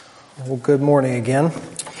Well, good morning again.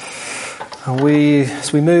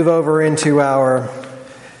 As we move over into our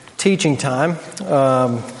teaching time,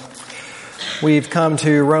 we've come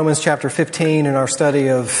to Romans chapter 15 in our study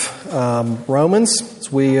of Romans.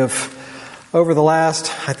 We have, over the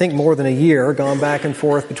last, I think more than a year, gone back and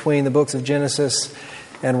forth between the books of Genesis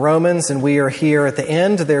and Romans, and we are here at the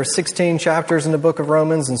end. There are 16 chapters in the book of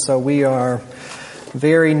Romans, and so we are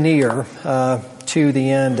very near to the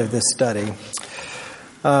end of this study.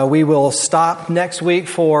 We will stop next week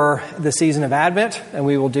for the season of Advent, and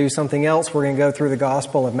we will do something else. We're going to go through the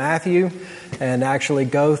Gospel of Matthew and actually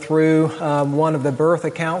go through one of the birth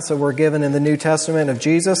accounts that were given in the New Testament of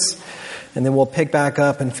Jesus, and then we'll pick back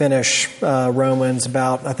up and finish Romans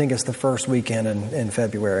about, I think it's the first weekend in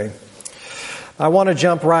February. I want to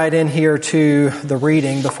jump right in here to the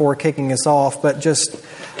reading before kicking us off, but just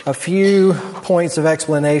a few points of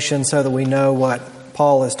explanation so that we know what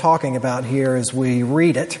Paul is talking about here as we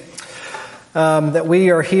read it. That we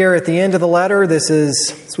are here at the end of the letter. This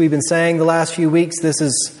is, as we've been saying the last few weeks, this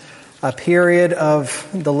is a period of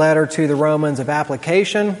the letter to the Romans of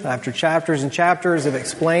application, after chapters and chapters of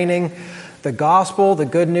explaining the gospel, the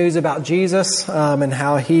good news about Jesus, and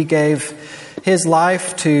how he gave his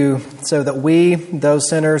life so that we, those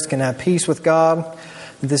sinners, can have peace with God.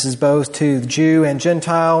 This is both to the Jew and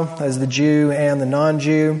Gentile, as the Jew and the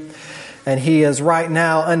non-Jew. And he is right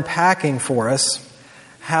now unpacking for us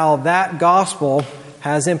how that gospel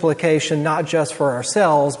has implication not just for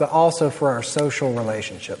ourselves, but also for our social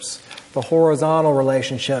relationships, the horizontal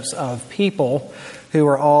relationships of people who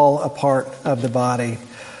are all a part of the body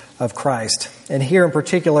of Christ. And here in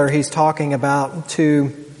particular, he's talking about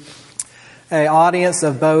to an audience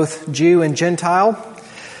of both Jew and Gentile.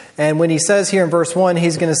 And when he says here in verse 1,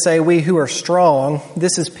 he's going to say, we who are strong,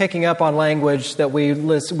 this is picking up on language that we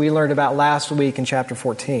learned about last week in chapter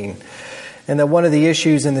 14. And that one of the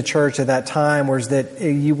issues in the church at that time was that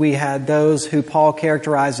we had those who Paul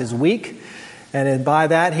characterized as weak. And by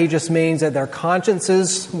that, he just means that their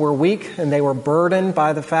consciences were weak and they were burdened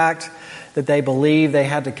by the fact that they believed they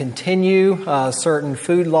had to continue certain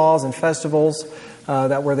food laws and festivals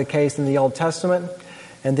that were the case in the Old Testament.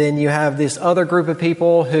 And then you have this other group of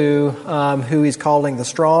people who he's calling the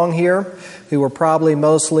strong here, who were probably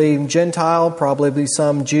mostly Gentile, probably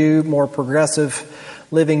some Jew, more progressive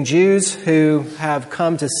living Jews who have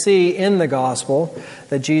come to see in the gospel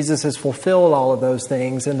that Jesus has fulfilled all of those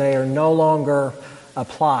things and they are no longer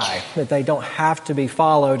apply, that they don't have to be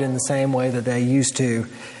followed in the same way that they used to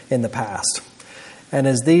in the past. And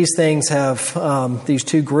as these things have, these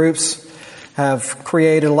two groups have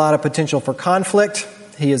created a lot of potential for conflict,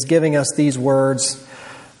 he is giving us these words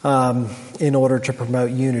in order to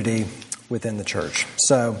promote unity within the church.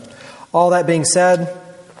 So, all that being said,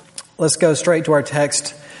 let's go straight to our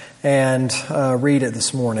text and read it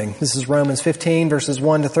this morning. This is Romans 15, verses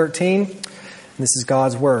 1 to 13. And this is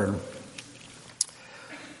God's word.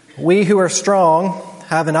 We who are strong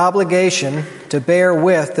have an obligation to bear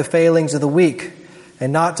with the failings of the weak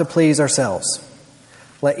and not to please ourselves.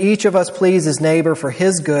 Let each of us please his neighbor for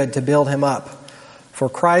his good to build him up. For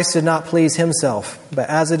Christ did not please himself, but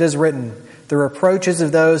as it is written, the reproaches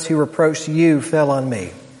of those who reproached you fell on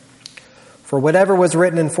me. For whatever was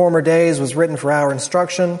written in former days was written for our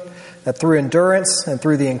instruction, that through endurance and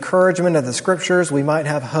through the encouragement of the Scriptures we might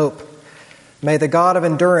have hope. May the God of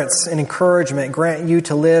endurance and encouragement grant you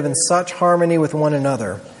to live in such harmony with one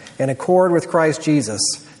another, in accord with Christ Jesus,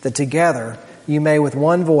 that together you may with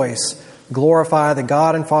one voice glorify the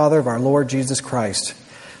God and Father of our Lord Jesus Christ.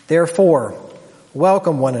 Therefore,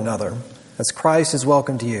 welcome one another, as Christ has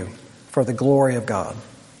welcomed you, for the glory of God.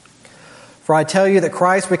 For I tell you that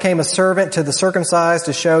Christ became a servant to the circumcised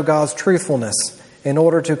to show God's truthfulness, in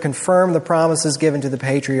order to confirm the promises given to the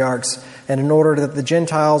patriarchs, and in order that the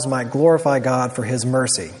Gentiles might glorify God for his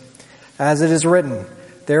mercy. As it is written,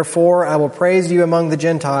 therefore I will praise you among the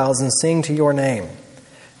Gentiles and sing to your name.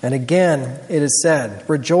 And again it is said,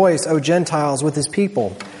 rejoice, O Gentiles, with his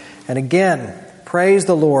people. And again, praise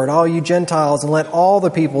the Lord, all you Gentiles, and let all the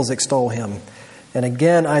peoples extol him. And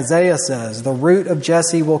again, Isaiah says, the root of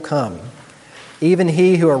Jesse will come, even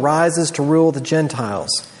he who arises to rule the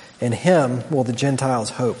Gentiles. In him will the Gentiles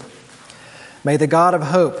hope. May the God of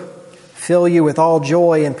hope fill you with all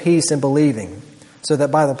joy and peace in believing, so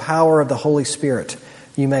that by the power of the Holy Spirit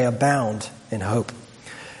you may abound in hope.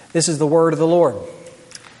 This is the word of the Lord.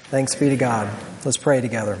 Thanks be to God. Let's pray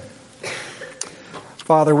together.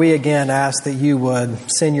 Father, we again ask that you would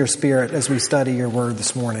send your Spirit as we study your word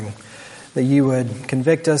this morning, that you would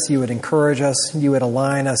convict us, you would encourage us, you would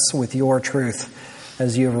align us with your truth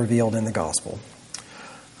as you have revealed in the gospel.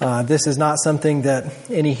 This is not something that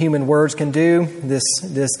any human words can do.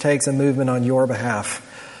 This takes a movement on your behalf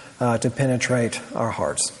to penetrate our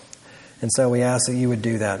hearts. And so we ask that you would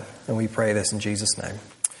do that, and we pray this in Jesus' name.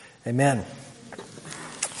 Amen.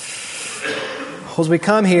 As we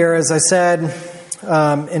come here, as I said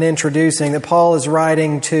in introducing, that Paul is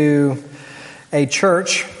writing to a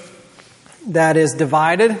church that is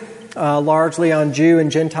divided largely on Jew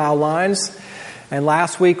and Gentile lines. And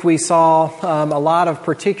last week we saw a lot of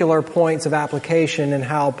particular points of application in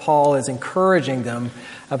how Paul is encouraging them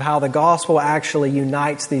of how the gospel actually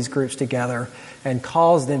unites these groups together and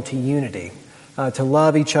calls them to unity, to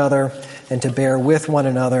love each other and to bear with one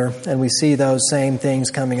another. And we see those same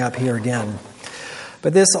things coming up here again.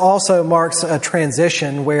 But this also marks a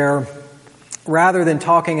transition where, rather than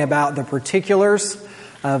talking about the particulars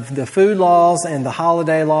of the food laws and the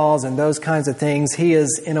holiday laws and those kinds of things, he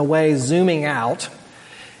is in a way zooming out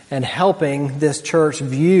and helping this church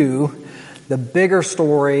view the bigger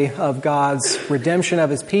story of God's redemption of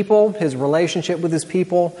His people, His relationship with His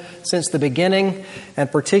people since the beginning,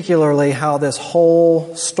 and particularly how this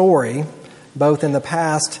whole story, both in the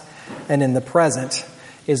past and in the present,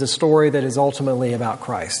 is a story that is ultimately about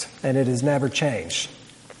Christ. And it has never changed.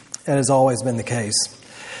 It has always been the case.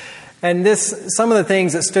 And some of the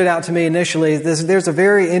things that stood out to me initially, there's a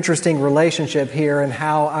very interesting relationship here in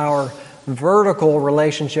how our vertical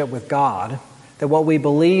relationship with God, that what we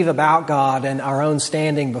believe about God and our own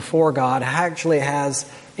standing before God actually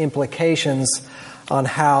has implications on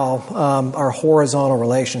how our horizontal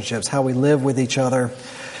relationships, how we live with each other,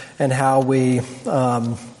 and how we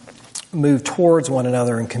move towards one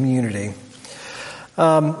another in community.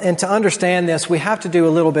 And to understand this, we have to do a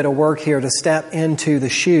little bit of work here to step into the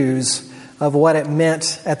shoes of what it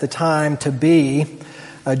meant at the time to be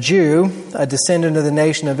a Jew, a descendant of the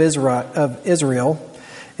nation of Israel,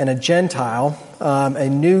 and a Gentile, a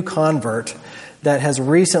new convert that has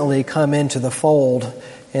recently come into the fold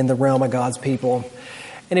in the realm of God's people.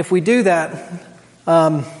 And if we do that,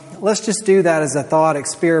 let's just do that as a thought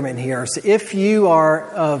experiment here. So if you are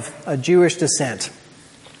of a Jewish descent,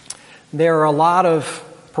 there are a lot of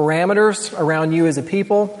parameters around you as a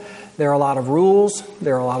people. There are a lot of rules.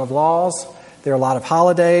 There are a lot of laws. There are a lot of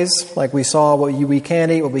holidays, like we saw what we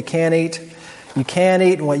can eat, what we can't eat. You can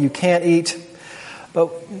eat and what you can't eat.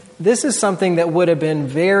 But this is something that would have been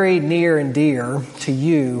very near and dear to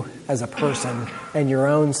you as a person and your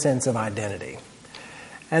own sense of identity.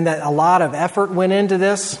 And that a lot of effort went into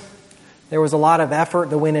this. There was a lot of effort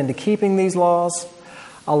that went into keeping these laws.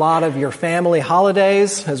 A lot of your family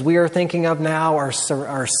holidays, as we are thinking of now,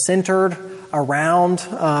 are centered around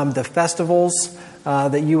the festivals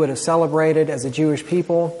that you would have celebrated as a Jewish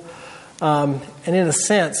people. And in a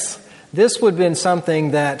sense, this would have been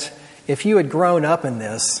something that, if you had grown up in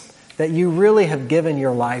this, that you really have given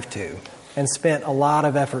your life to and spent a lot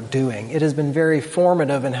of effort doing. It has been very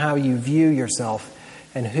formative in how you view yourself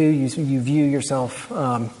and who you view yourself,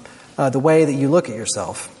 the way that you look at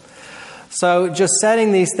yourself. So just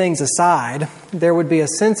setting these things aside, there would be a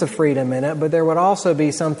sense of freedom in it, but there would also be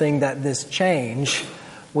something that this change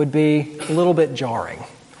would be a little bit jarring,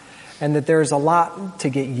 and that there's a lot to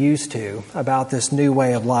get used to about this new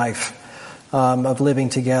way of life, of living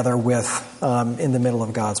together with in the middle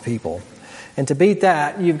of God's people. And to beat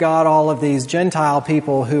that, you've got all of these Gentile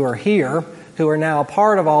people who are here, who are now a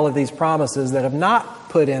part of all of these promises, that have not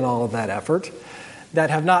put in all of that effort, that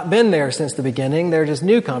have not been there since the beginning. They're just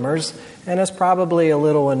newcomers, and it's probably a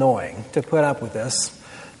little annoying to put up with this.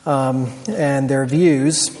 And their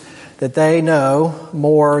views that they know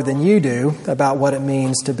more than you do about what it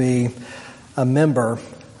means to be a member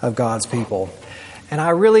of God's people. And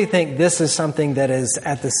I really think this is something that is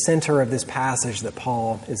at the center of this passage that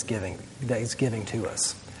Paul is giving to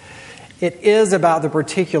us. It is about the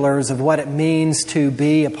particulars of what it means to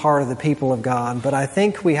be a part of the people of God, but I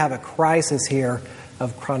think we have a crisis here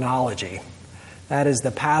of chronology. That is the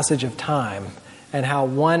passage of time and how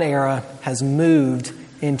one era has moved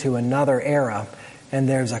into another era, and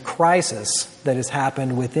there's a crisis that has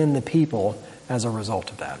happened within the people as a result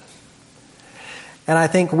of that. And I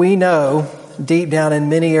think we know deep down in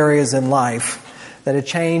many areas in life that a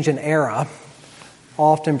change in era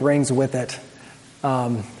often brings with it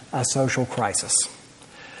a social crisis.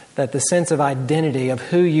 That the sense of identity of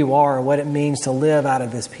who you are, what it means to live out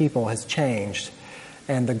of this people has changed.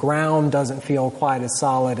 And the ground doesn't feel quite as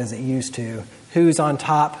solid as it used to. Who's on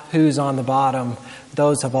top, who's on the bottom,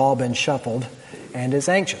 those have all been shuffled, and it's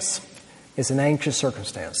anxious. It's an anxious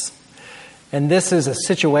circumstance. And this is a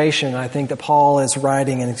situation, I think, that Paul is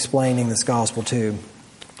writing and explaining this gospel to.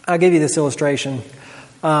 I'll give you this illustration.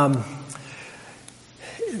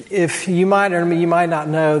 if you might or you might not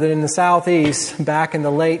know that in the Southeast, back in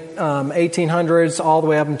the late 1800s, all the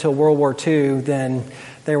way up until World War II, then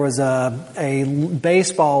there was a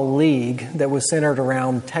baseball league that was centered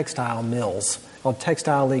around textile mills, called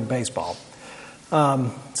Textile League Baseball.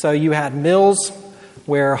 So you had mills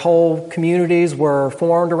where whole communities were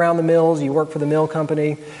formed around the mills. You worked for the mill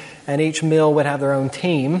company, and each mill would have their own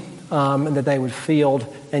team that they would field,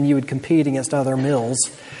 and you would compete against other mills.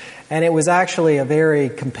 And it was actually a very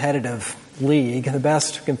competitive league. The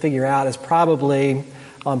best you can figure out is probably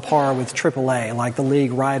on par with AAA, like the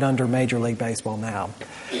league right under Major League Baseball now.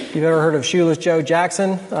 If you've ever heard of Shoeless Joe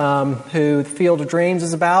Jackson, who Field of Dreams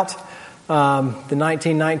is about, the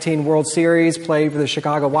 1919 World Series, played for the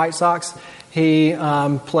Chicago White Sox. He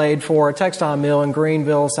played for a textile mill in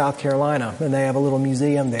Greenville, South Carolina, and they have a little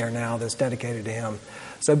museum there now that's dedicated to him.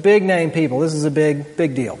 So big name people. This is a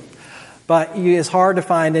big deal. But it's hard to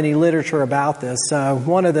find any literature about this.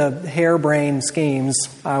 One of the harebrained schemes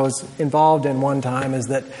I was involved in one time is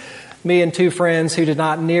that me and two friends who did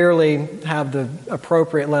not nearly have the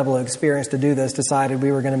appropriate level of experience to do this decided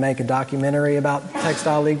we were going to make a documentary about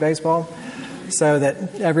Textile League Baseball so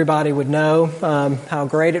that everybody would know how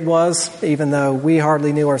great it was, even though we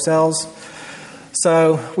hardly knew ourselves.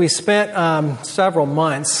 So we spent several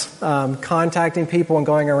months contacting people and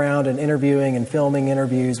going around and interviewing and filming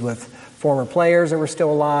interviews with former players that were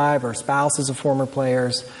still alive or spouses of former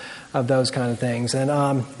players, of those kind of things. And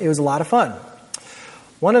it was a lot of fun.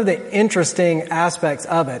 One of the interesting aspects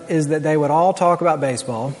of it is that they would all talk about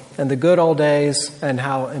baseball and the good old days and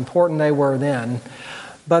how important they were then.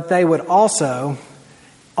 But they would also,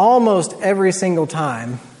 almost every single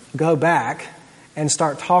time, go back and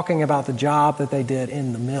start talking about the job that they did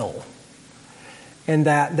in the mill. And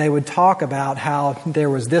that they would talk about how there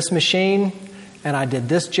was this machine and I did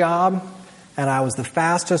this job, and I was the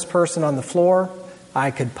fastest person on the floor. I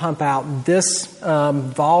could pump out this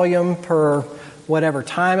volume per whatever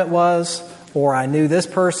time it was, or I knew this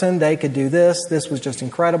person, they could do this. This was just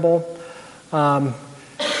incredible.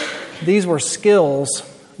 These were skills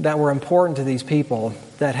that were important to these people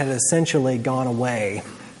that had essentially gone away.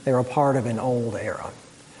 They were part of an old era.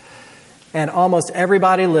 And almost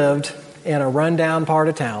everybody lived in a rundown part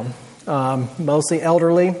of town. Mostly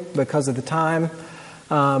elderly because of the time.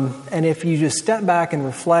 And if you just step back and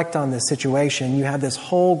reflect on this situation, you have this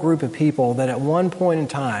whole group of people that at one point in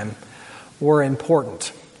time were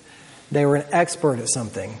important. They were an expert at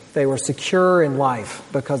something. They were secure in life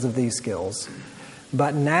because of these skills.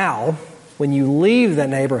 But now, when you leave the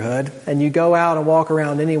neighborhood and you go out and walk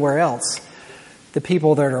around anywhere else, the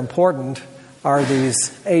people that are important are these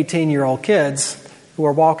 18-year-old kids who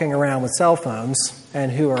are walking around with cell phones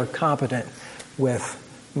and who are competent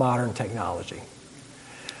with modern technology.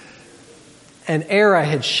 An era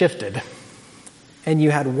had shifted, and you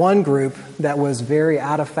had one group that was very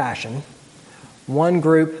out of fashion, one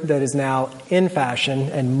group that is now in fashion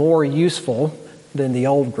and more useful than the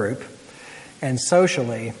old group, and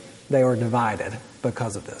socially they were divided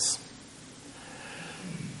because of this.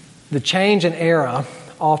 The change in era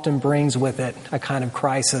often brings with it a kind of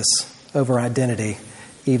crisis over identity,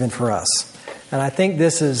 even for us. And I think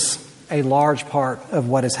this is a large part of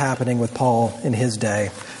what is happening with Paul in his day,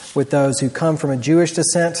 with those who come from a Jewish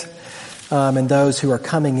descent and those who are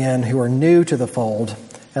coming in who are new to the fold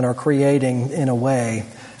and are creating, in a way,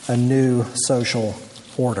 a new social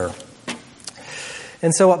order.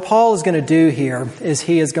 And so what Paul is going to do here is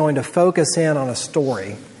he is going to focus in on a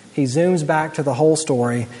story. He zooms back to the whole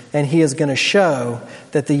story, and he is going to show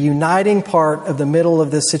that the uniting part of the middle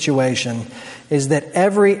of this situation is that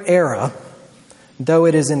every era, though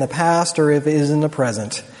it is in the past or if it is in the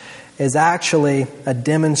present, is actually a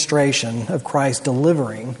demonstration of Christ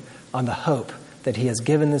delivering on the hope that he has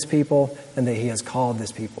given this people and that he has called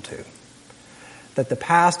this people to. That the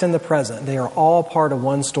past and the present, they are all part of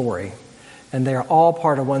one story, and they are all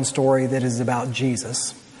part of one story that is about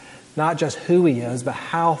Jesus. Not just who he is, but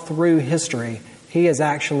how through history he is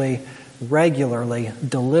actually regularly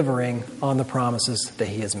delivering on the promises that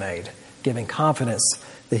he has made, giving confidence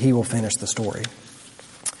that he will finish the story.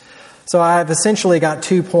 So I've essentially got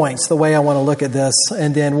 2 points, the way I want to look at this,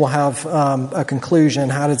 and then we'll have a conclusion.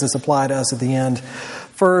 How does this apply to us at the end?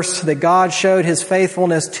 First, that God showed his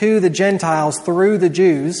faithfulness to the Gentiles through the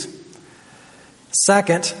Jews.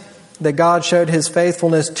 Second, that God showed his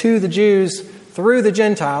faithfulness to the Jews through the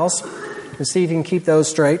Gentiles. We'll see if you can keep those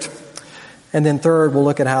straight. And then third, we'll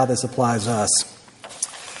look at how this applies to us.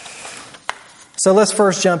 So let's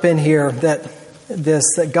first jump in here that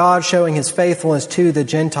God showing his faithfulness to the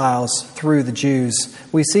Gentiles through the Jews.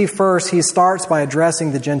 We see first he starts by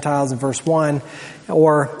addressing the Gentiles in verse 1.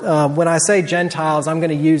 or when I say Gentiles, I'm going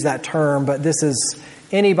to use that term, but this is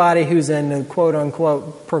anybody who's in the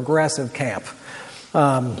quote-unquote progressive camp,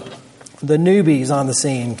 the newbies on the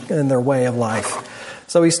scene in their way of life.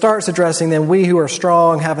 So he starts addressing them. We who are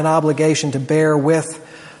strong have an obligation to bear with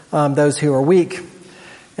those who are weak.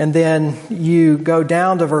 And then you go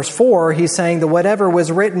down to verse 4, he's saying that whatever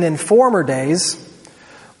was written in former days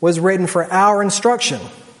was written for our instruction,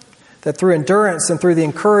 that through endurance and through the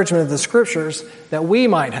encouragement of the Scriptures that we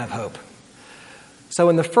might have hope. So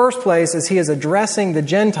in the first place, as he is addressing the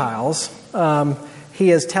Gentiles, he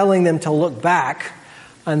is telling them to look back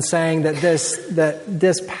and saying that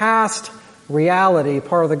this past reality,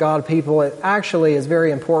 part of the God people, it actually is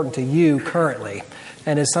very important to you currently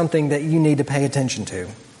and is something that you need to pay attention to.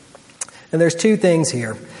 And there's two things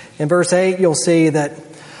here. In verse 8, you'll see that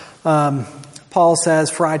Paul says,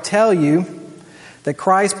 "For I tell you that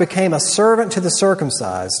Christ became a servant to the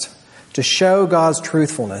circumcised to show God's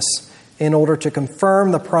truthfulness in order to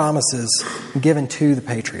confirm the promises given to the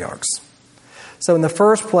patriarchs." So in the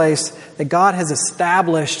first place, that God has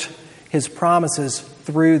established his promises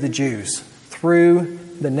through the Jews, through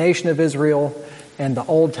the nation of Israel and the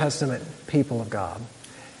Old Testament people of God.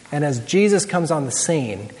 And as Jesus comes on the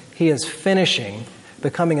scene, he is finishing,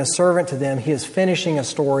 becoming a servant to them. He is finishing a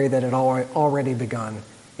story that had already begun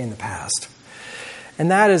in the past.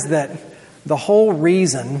 And that is that the whole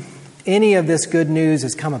reason any of this good news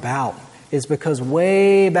has come about is because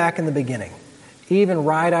way back in the beginning, even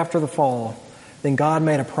right after the fall, then God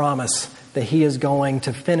made a promise that he is going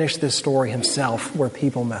to finish this story himself where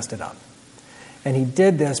people messed it up. And he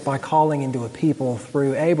did this by calling into a people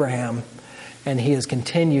through Abraham, and he has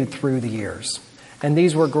continued through the years. And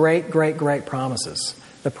these were great, great, great promises.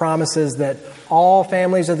 The promises that all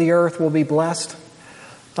families of the earth will be blessed,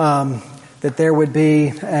 that there would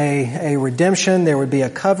be a redemption, there would be a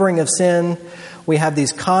covering of sin. We have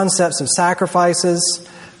these concepts of sacrifices.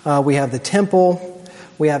 We have the temple.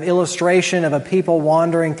 We have illustration of a people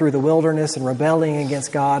wandering through the wilderness and rebelling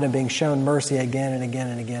against God and being shown mercy again and again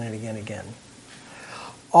and again and again and again.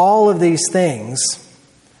 All of these things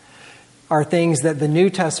are things that the New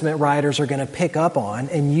Testament writers are going to pick up on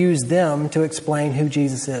and use them to explain who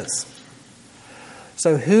Jesus is.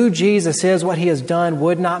 So who Jesus is, what he has done,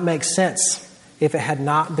 would not make sense if it had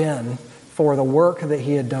not been for the work that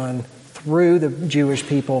he had done through the Jewish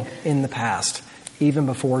people in the past, even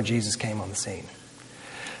before Jesus came on the scene.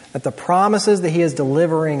 That the promises that he is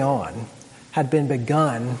delivering on had been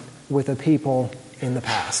begun with the people in the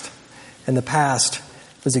past. And the past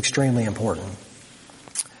was extremely important.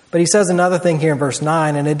 But he says another thing here in verse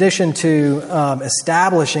 9. In addition to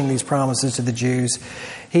establishing these promises to the Jews,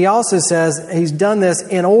 he also says he's done this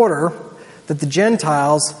in order that the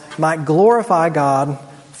Gentiles might glorify God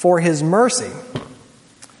for his mercy.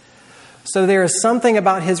 So there is something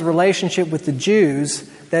about his relationship with the Jews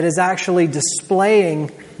that is actually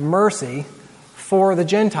displaying mercy for the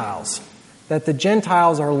Gentiles. That the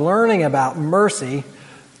Gentiles are learning about mercy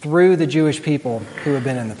through the Jewish people who have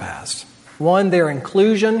been in the past. One, their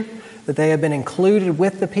inclusion, that they have been included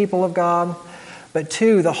with the people of God. But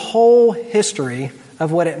two, the whole history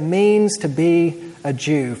of what it means to be a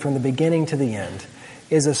Jew from the beginning to the end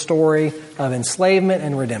is a story of enslavement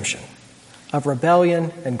and redemption, of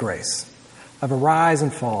rebellion and grace, of a rise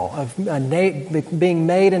and fall, of being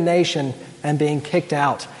made a nation and being kicked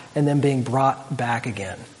out and then being brought back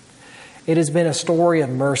again. It has been a story of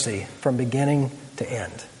mercy from beginning to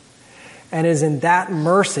end. And it is in that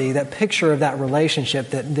mercy, that picture of that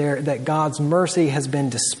relationship, that God's mercy has been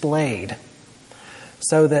displayed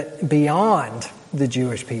so that beyond the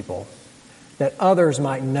Jewish people, that others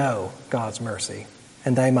might know God's mercy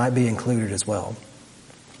and they might be included as well.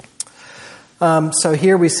 So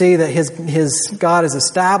here we see that his God has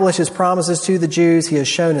established his promises to the Jews. He has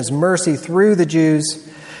shown his mercy through the Jews.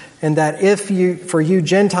 And that for you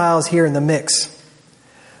Gentiles here in the mix,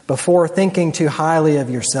 before thinking too highly of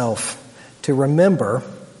yourself, to remember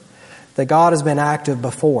that God has been active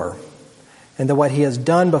before and that what he has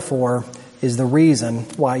done before is the reason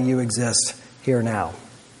why you exist here now.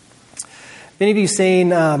 Have any of you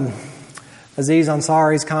seen Aziz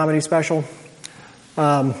Ansari's comedy special?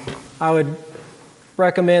 I would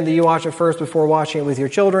recommend that you watch it first before watching it with your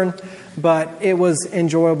children, but it was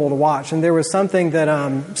enjoyable to watch. And there was something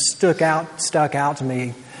that stuck out to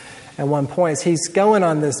me at one point. He's going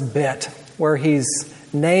on this bit where he's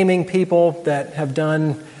naming people that have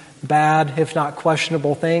done bad, if not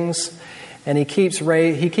questionable things, and he keeps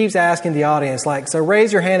asking the audience, like, so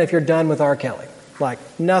raise your hand if you're done with R. Kelly, like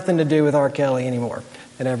nothing to do with R. Kelly anymore,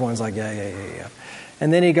 and everyone's like, yeah.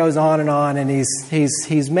 And then he goes on, and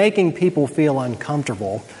he's making people feel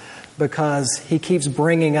uncomfortable because he keeps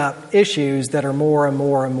bringing up issues that are more and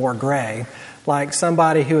more and more gray. Like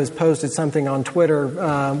somebody who has posted something on Twitter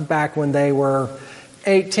back when they were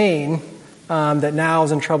 18 that now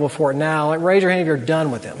is in trouble for it now. Like, raise your hand if you're done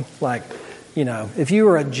with him. Like, if you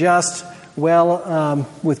were a just,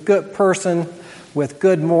 with good person, with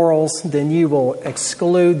good morals, then you will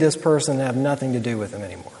exclude this person and have nothing to do with him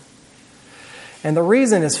anymore. And the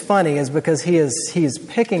reason it's funny is because he is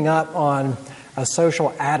picking up on a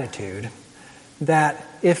social attitude that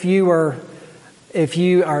if you are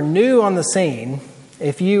new on the scene,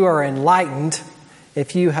 if you are enlightened,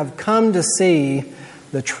 if you have come to see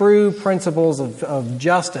the true principles of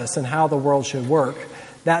justice and how the world should work,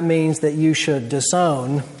 that means that you should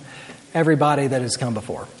disown everybody that has come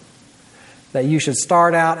before. That you should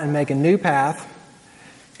start out and make a new path,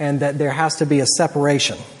 and that there has to be a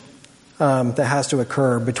separation that has to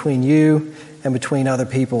occur between you and between other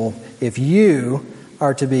people if you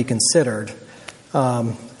are to be considered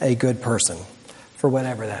a good person, for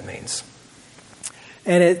whatever that means.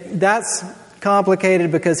 And that's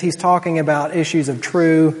complicated because he's talking about issues of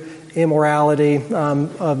true immorality,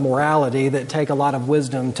 of morality that take a lot of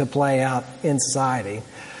wisdom to play out in society.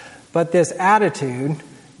 But this attitude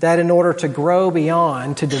that in order to grow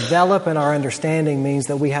beyond, to develop in our understanding, means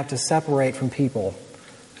that we have to separate from people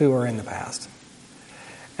who are in the past.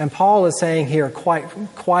 And Paul is saying here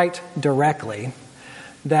quite directly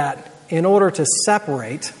that in order to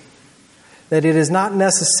separate, that it is not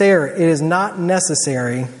necessary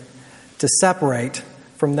to separate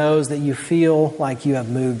from those that you feel like you have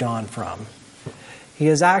moved on from. He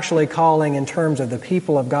is actually calling, in terms of the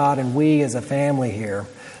people of God and we as a family here,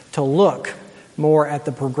 to look more at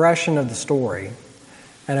the progression of the story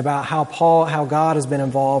and about how God has been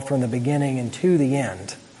involved from the beginning and to the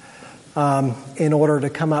end in order to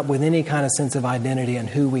come up with any kind of sense of identity and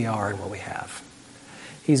who we are and what we have.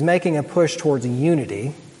 He's making a push towards a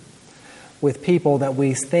unity with people that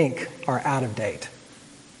we think are out of date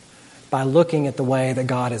by looking at the way that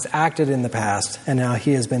God has acted in the past and how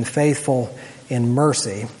he has been faithful in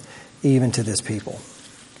mercy even to this people.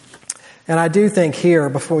 And I do think here,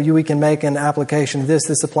 before we can make an application of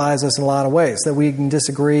this applies us in a lot of ways, that we can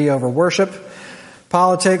disagree over worship,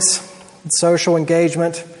 politics, social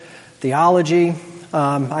engagement, theology.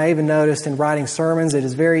 I even noticed in writing sermons, it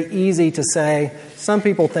is very easy to say, some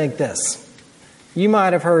people think this. You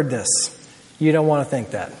might have heard this. You don't want to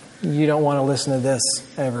think that. You don't want to listen to this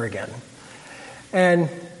ever again. And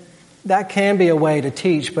that can be a way to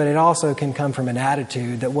teach, but it also can come from an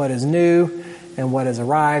attitude that what is new and what has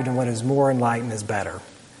arrived and what is more enlightened is better.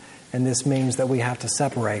 And this means that we have to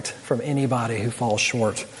separate from anybody who falls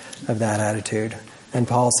short of that attitude. And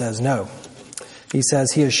Paul says no. He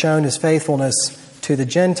says he has shown his faithfulness to the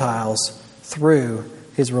Gentiles through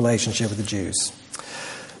his relationship with the Jews.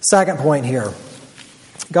 Second point here.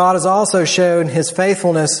 God has also shown his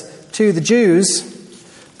faithfulness to the Jews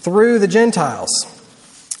through the Gentiles.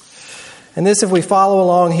 And this, if we follow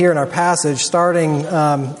along here in our passage, starting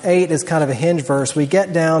 8 is kind of a hinge verse, we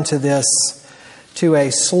get down to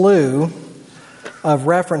a slew of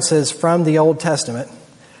references from the Old Testament.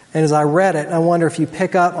 And as I read it, I wonder if you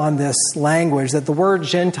pick up on this language that the word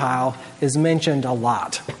Gentile is mentioned a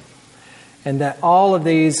lot. And that all of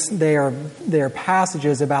these, they are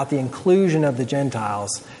passages about the inclusion of the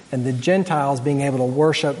Gentiles and the Gentiles being able to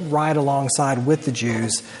worship right alongside with the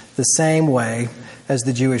Jews the same way as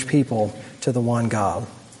the Jewish people to the one God.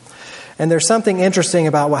 And there's something interesting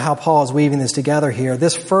about how Paul is weaving this together here.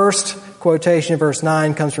 This first quotation in verse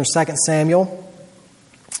 9 comes from 2 Samuel.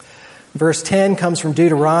 Verse 10 comes from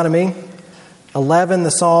Deuteronomy, 11 the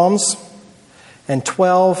Psalms, and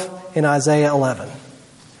 12 in Isaiah 11.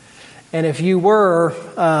 And if you were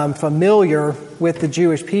familiar with the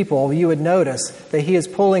Jewish people, you would notice that he is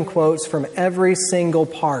pulling quotes from every single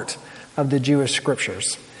part of the Jewish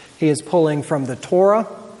scriptures. He is pulling from the Torah,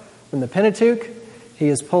 from the Pentateuch. He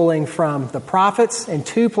is pulling from the prophets in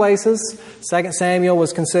two places. 2 Samuel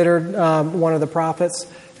was considered one of the prophets,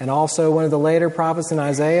 and also one of the later prophets in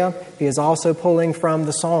Isaiah. He is also pulling from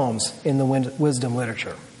the Psalms in the wisdom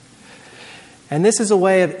literature. And this is a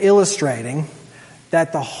way of illustrating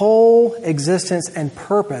that the whole existence and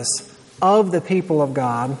purpose of the people of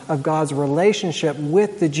God, of God's relationship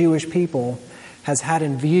with the Jewish people, has had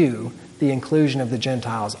in view the inclusion of the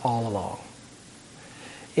Gentiles all along.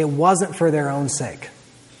 It wasn't for their own sake.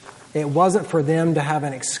 It wasn't for them to have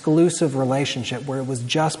an exclusive relationship where it was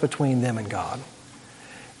just between them and God.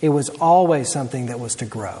 It was always something that was to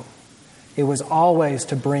grow. It was always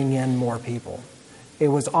to bring in more people. It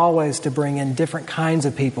was always to bring in different kinds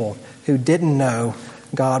of people who didn't know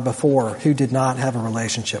God before, who did not have a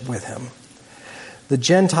relationship with him. The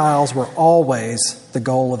Gentiles were always the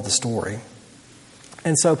goal of the story.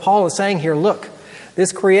 And so Paul is saying here, look,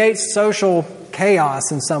 this creates social chaos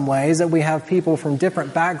in some ways, that we have people from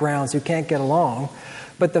different backgrounds who can't get along.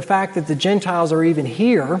 But the fact that the Gentiles are even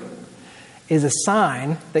here is a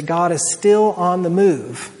sign that God is still on the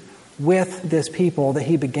move with this people that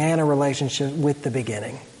he began a relationship with the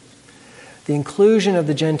beginning. The inclusion of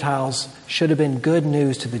the Gentiles should have been good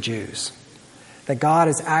news to the Jews, that God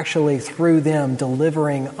is actually, through them,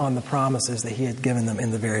 delivering on the promises that he had given them in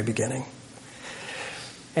the very beginning.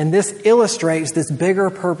 And this illustrates this bigger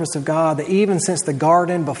purpose of God, that even since the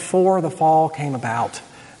garden, before the fall came about,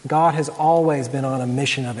 God has always been on a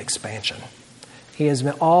mission of expansion. He has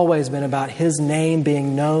always been about his name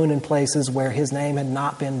being known in places where his name had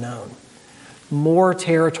not been known. More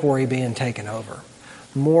territory being taken over.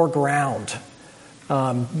 More ground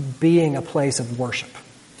being a place of worship.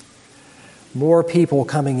 More people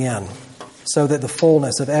coming in so that the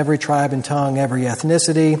fullness of every tribe and tongue, every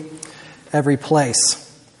ethnicity, every place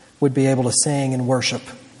would be able to sing and worship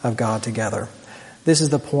of God together. This is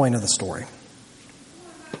the point of the story.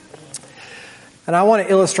 And I want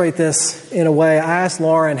to illustrate this in a way. I asked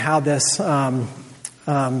Lauren how this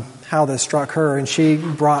struck her, and she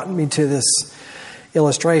brought me to this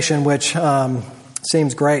illustration, which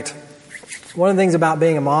seems great. One of the things about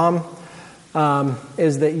being a mom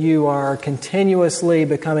is that you are continuously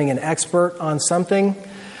becoming an expert on something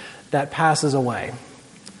that passes away.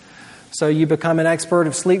 So you become an expert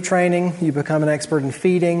of sleep training, you become an expert in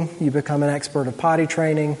feeding, you become an expert of potty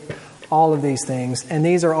training, all of these things. And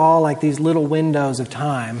these are all like these little windows of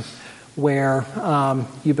time where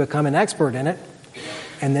you become an expert in it,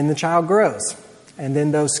 and then the child grows. And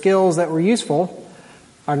then those skills that were useful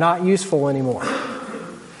are not useful anymore.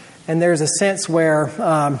 And there's a sense where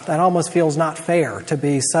that almost feels not fair to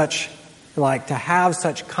be such, like to have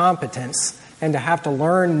such competence and to have to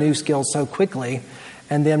learn new skills so quickly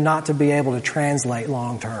and them not to be able to translate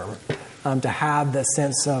long term, to have the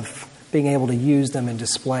sense of being able to use them and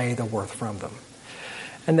display the worth from them.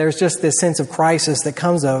 And there's just this sense of crisis that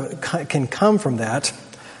can come from that,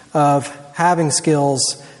 of having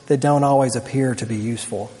skills that don't always appear to be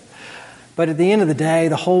useful. But at the end of the day,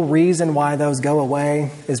 the whole reason why those go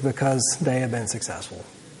away is because they have been successful.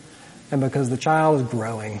 And because the child is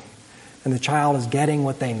growing, and the child is getting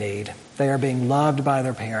what they need. They are being loved by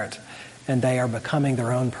their parent, and they are becoming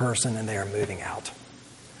their own person, and they are moving out.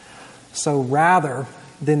 So rather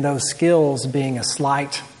than those skills being a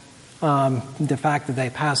slight, the fact that they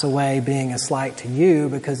pass away being a slight to you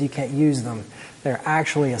because you can't use them, they're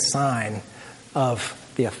actually a sign of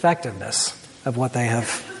the effectiveness of what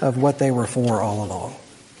they were for all along.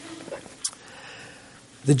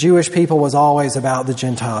 The Jewish people was always about the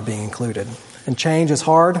Gentile being included. And change is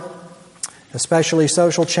hard, especially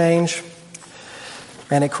social change.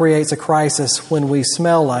 And it creates a crisis when we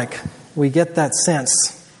smell like we get that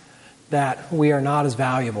sense that we are not as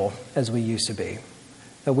valuable as we used to be.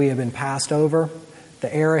 That we have been passed over.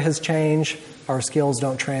 The era has changed. Our skills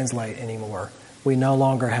don't translate anymore. We no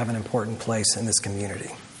longer have an important place in this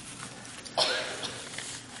community.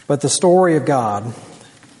 But the story of God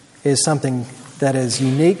is something that is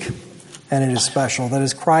unique and it is special. That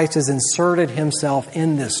is, Christ has inserted himself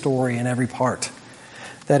in this story in every part.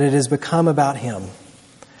 That it has become about him.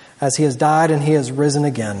 As he has died and he has risen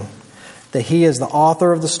again. That he is the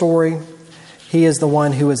author of the story. He is the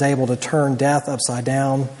one who is able to turn death upside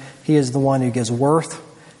down. He is the one who gives worth.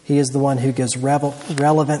 He is the one who gives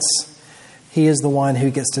relevance. He is the one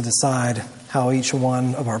who gets to decide how each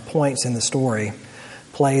one of our points in the story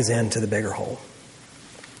plays into the bigger whole.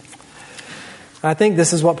 I think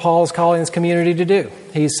this is what Paul is calling his community to do.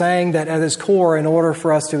 He's saying that at its core, in order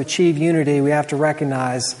for us to achieve unity, we have to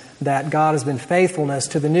recognize that God has been faithfulness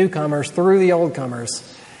to the newcomers through the oldcomers,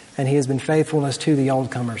 and he has been faithfulness to the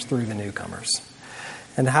oldcomers through the newcomers.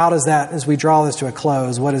 And how does that, as we draw this to a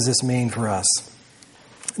close, what does this mean for us?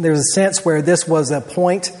 There's a sense where this was a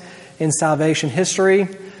point in salvation history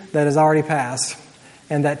that has already passed,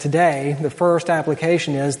 and that today the first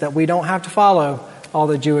application is that we don't have to follow all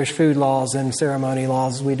the Jewish food laws and ceremony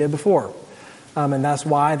laws as we did before. And that's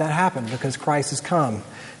why that happened, because Christ has come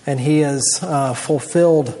and he has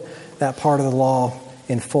fulfilled that part of the law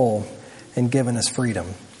in full and given us freedom.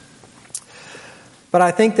 But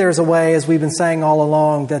I think there's a way, as we've been saying all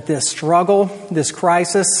along, that this struggle, this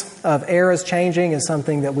crisis of eras changing is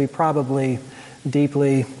something that we probably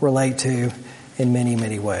deeply relate to in many,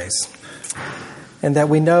 many ways. And that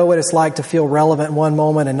we know what it's like to feel relevant one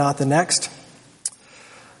moment and not the next.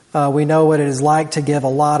 We know what it is like to give a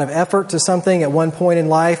lot of effort to something at one point in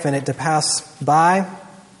life and it to pass by.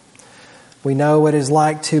 We know what it is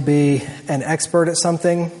like to be an expert at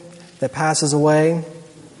something that passes away.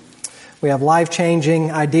 We have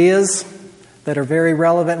life-changing ideas that are very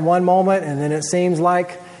relevant in one moment, and then it seems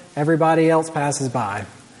like everybody else passes by.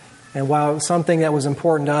 And while something that was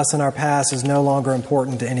important to us in our past is no longer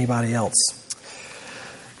important to anybody else.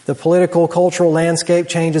 The political, cultural landscape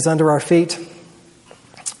changes under our feet.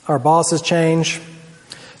 Our bosses change.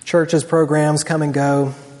 Churches' programs come and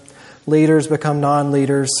go. Leaders become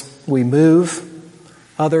non-leaders. We move.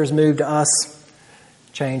 Others move to us.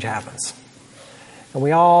 Change happens. And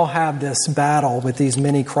we all have this battle with these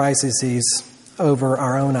many crises over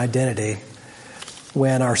our own identity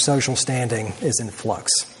when our social standing is in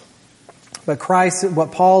flux. But Christ,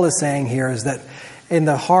 what Paul is saying here is that in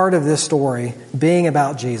the heart of this story, being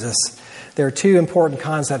about Jesus, there are two important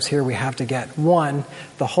concepts here we have to get. One,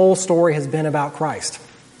 the whole story has been about Christ.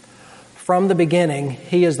 From the beginning,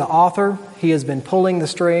 He is the author. He has been pulling the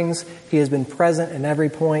strings. He has been present in every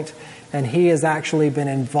point. And He has actually been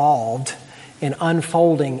involved in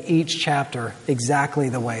unfolding each chapter exactly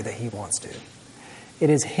the way that He wants to. It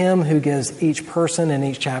is Him who gives each person in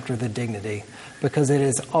each chapter the dignity, because it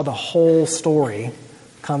is the whole story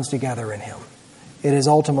comes together in Him. It is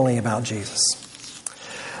ultimately about Jesus.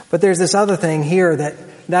 But there's this other thing here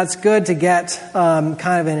that's good to get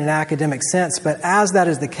kind of in an academic sense, but as that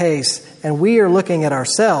is the case, and we are looking at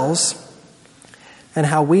ourselves and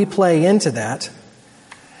how we play into that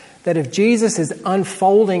if Jesus is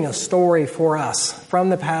unfolding a story for us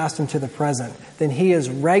from the past into the present, then He is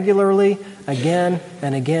regularly, again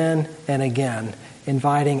and again and again,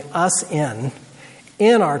 inviting us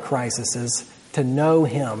in our crises to know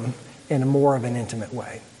Him in more of an intimate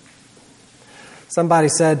way. Somebody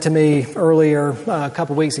said to me earlier, a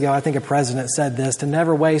couple weeks ago, I think a president said this, to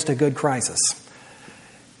never waste a good crisis.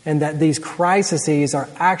 And that these crises are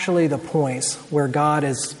actually the points where God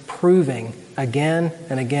is proving again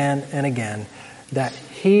and again and again that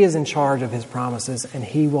He is in charge of His promises and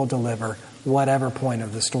He will deliver whatever point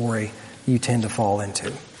of the story you tend to fall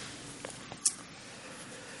into.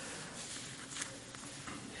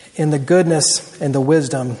 In the goodness and the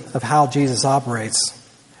wisdom of how Jesus operates,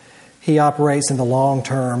 He operates in the long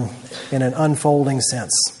term in an unfolding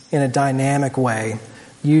sense, in a dynamic way,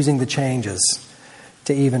 using the changes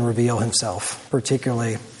to even reveal Himself,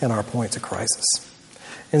 particularly in our points of crisis.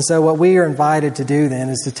 And so what we are invited to do then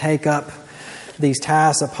is to take up these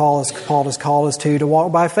tasks that Paul has called us to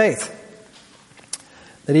walk by faith.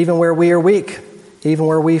 That even where we are weak, even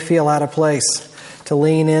where we feel out of place, to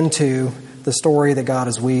lean into the story that God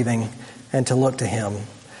is weaving and to look to Him.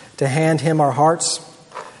 To hand Him our hearts,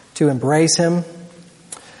 to embrace Him,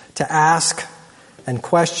 to ask and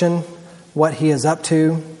question what He is up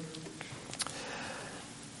to.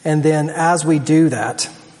 And then as we do that,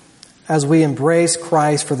 as we embrace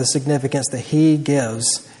Christ for the significance that He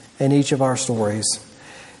gives in each of our stories,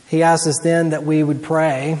 He asks us then that we would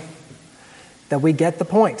pray that we get the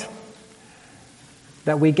point.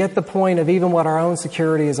 That we get the point of even what our own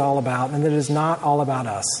security is all about, and that it is not all about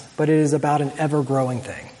us, but it is about an ever-growing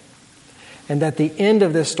thing. And that the end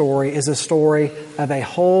of this story is a story of a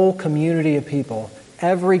whole community of people,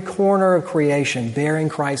 every corner of creation bearing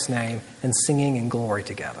Christ's name and singing in glory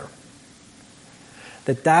together.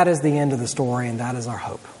 That is the end of the story, and that is our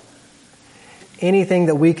hope. Anything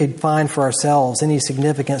that we could find for ourselves, any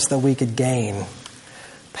significance that we could gain,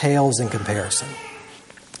 pales in comparison.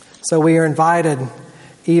 So we are invited,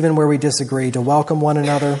 even where we disagree, to welcome one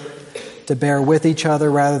another, to bear with each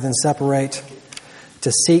other rather than separate,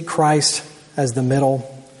 to seek Christ as the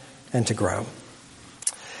middle, and to grow.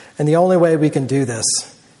 And the only way we can do this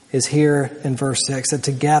is here in verse 6, that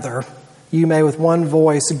together you may with one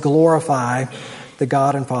voice glorify the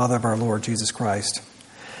God and Father of our Lord Jesus Christ.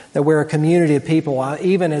 That we're a community of people,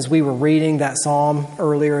 even as we were reading that psalm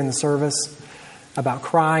earlier in the service, about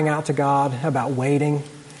crying out to God, about waiting,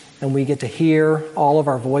 and we get to hear all of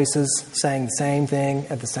our voices saying the same thing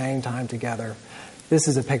at the same time together. This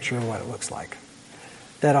is a picture of what it looks like.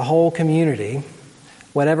 That a whole community,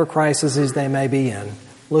 whatever crises they may be in,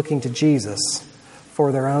 looking to Jesus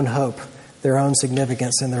for their own hope, their own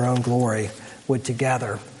significance, and their own glory, would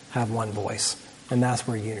together have one voice. And that's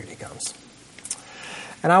where unity comes.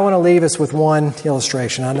 And I want to leave us with one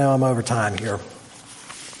illustration. I know I'm over time here.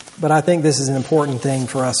 But I think this is an important thing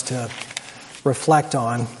for us to reflect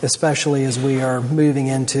on, especially as we are moving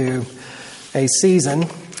into a season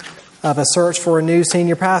of a search for a new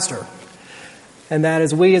senior pastor. And that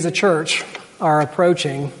is, we as a church are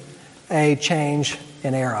approaching a change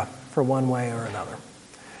in era for one way or another.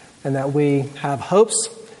 And that we have hopes,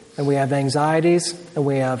 and we have anxieties, and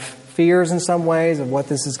we have fears in some ways of what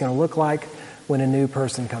this is going to look like when a new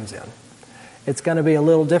person comes in. It's going to be a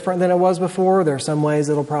little different than it was before. There are some ways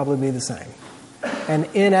it'll probably be the same. And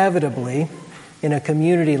inevitably, in a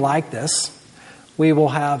community like this, we will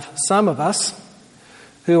have some of us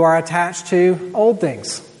who are attached to old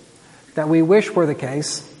things that we wish were the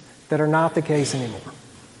case that are not the case anymore.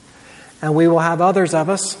 And we will have others of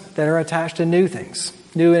us that are attached to new things,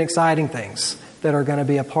 new and exciting things that are going to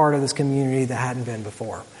be a part of this community that hadn't been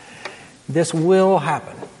before. This will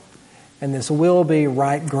happen, and this will be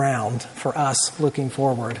right ground for us looking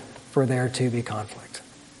forward for there to be conflict.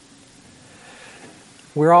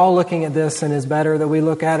 We're all looking at this, and it's better that we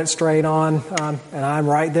look at it straight on, and I'm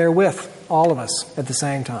right there with all of us at the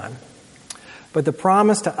same time. But the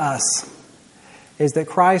promise to us is that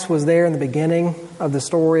Christ was there in the beginning of the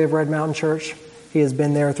story of Red Mountain Church. He has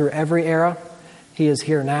been there through every era. He is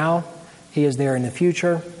here now. He is there in the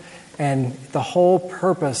future. And the whole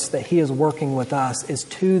purpose that He is working with us is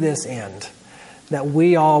to this end, that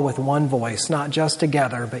we all with one voice, not just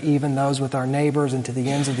together, but even those with our neighbors and to the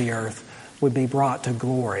ends of the earth, would be brought to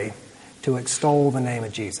glory to extol the name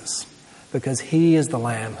of Jesus, because He is the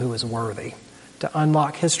Lamb who is worthy to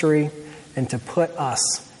unlock history and to put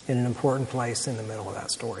us in an important place in the middle of that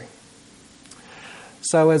story.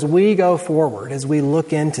 So as we go forward, as we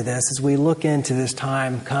look into this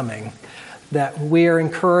time coming, that we are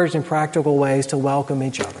encouraged in practical ways to welcome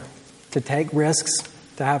each other, to take risks,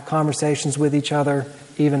 to have conversations with each other,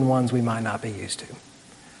 even ones we might not be used to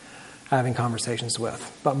having conversations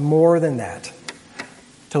with. But more than that,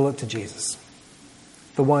 to look to Jesus,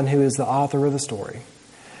 the one who is the author of the story,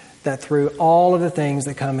 that through all of the things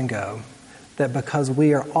that come and go, that because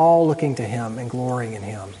we are all looking to Him and glorying in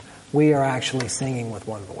Him, we are actually singing with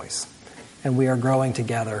one voice, and we are growing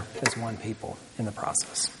together as one people in the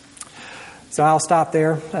process. So I'll stop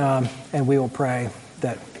there, and we will pray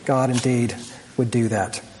that God indeed would do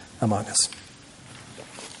that among us.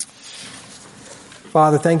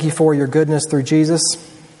 Father, thank You for Your goodness through Jesus.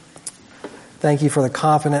 Thank You for the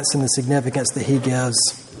confidence and the significance that He gives,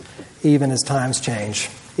 even as times change,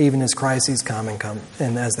 even as crises come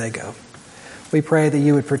and as they go. We pray that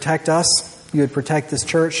You would protect us, You would protect this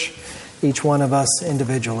church, each one of us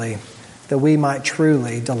individually, that we might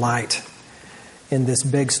truly delight in this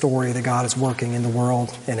big story that God is working in the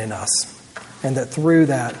world and in us. And that through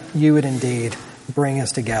that, You would indeed bring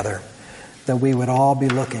us together, that we would all be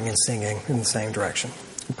looking and singing in the same direction.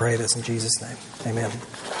 We pray this in Jesus' name. Amen.